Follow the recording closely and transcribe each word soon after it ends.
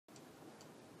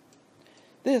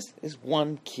This is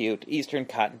one cute eastern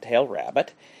cottontail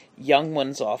rabbit. Young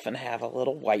ones often have a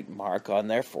little white mark on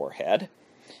their forehead.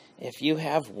 If you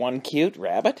have one cute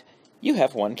rabbit, you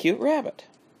have one cute rabbit.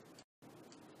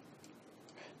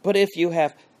 But if you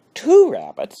have two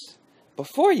rabbits,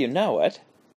 before you know it,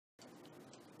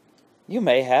 you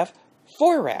may have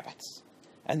 4 rabbits.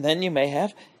 And then you may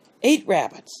have 8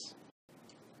 rabbits.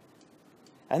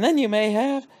 And then you may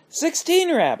have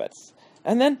 16 rabbits.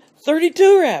 And then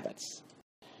 32 rabbits.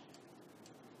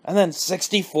 And then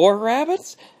 64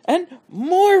 rabbits, and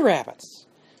more rabbits.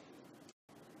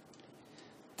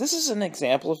 This is an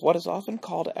example of what is often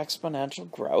called exponential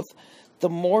growth. The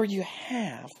more you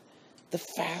have, the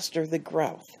faster the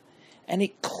growth. And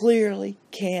it clearly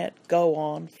can't go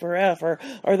on forever,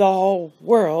 or the whole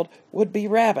world would be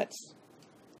rabbits.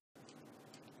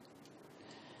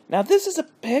 Now, this is a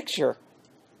picture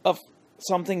of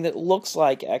something that looks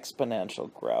like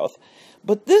exponential growth,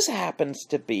 but this happens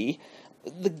to be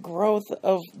the growth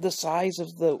of the size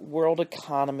of the world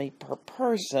economy per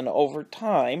person over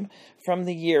time from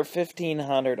the year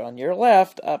 1500 on your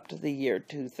left up to the year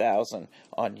 2000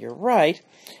 on your right.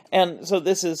 And so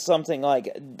this is something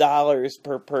like dollars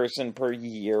per person per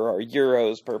year or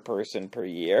euros per person per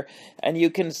year. And you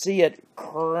can see it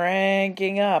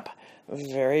cranking up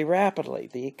very rapidly.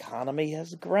 The economy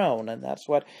has grown, and that's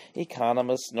what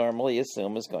economists normally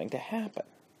assume is going to happen.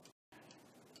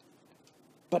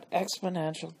 But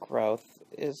exponential growth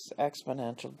is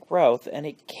exponential growth, and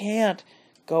it can't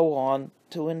go on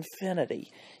to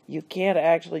infinity. You can't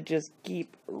actually just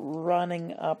keep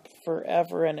running up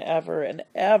forever and ever and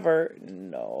ever.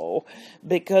 No,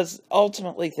 because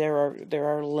ultimately there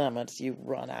are limits. You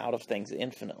run out of things.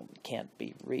 Infinite can't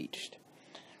be reached.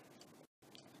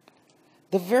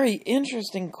 The very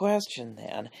interesting question,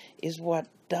 then, is what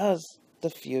does the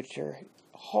future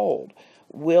hold?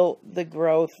 Will the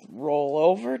growth roll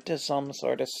over to some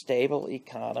sort of stable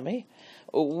economy?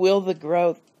 Will the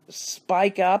growth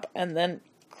spike up and then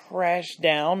crash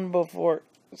down before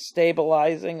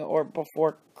stabilizing or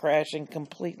before crashing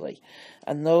completely?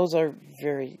 And those are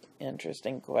very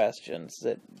interesting questions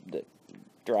that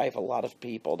drive a lot of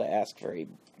people to ask very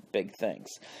big things.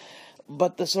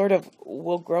 But the sort of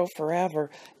will grow forever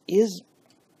is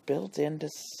built into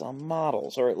some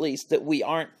models, or at least that we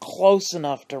aren't close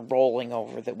enough to rolling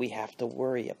over that we have to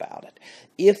worry about it.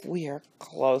 If we are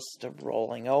close to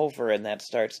rolling over and that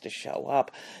starts to show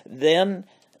up, then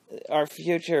our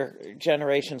future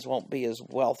generations won't be as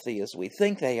wealthy as we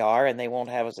think they are, and they won't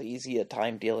have as easy a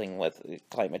time dealing with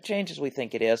climate change as we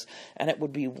think it is, and it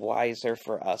would be wiser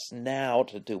for us now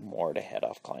to do more to head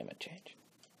off climate change.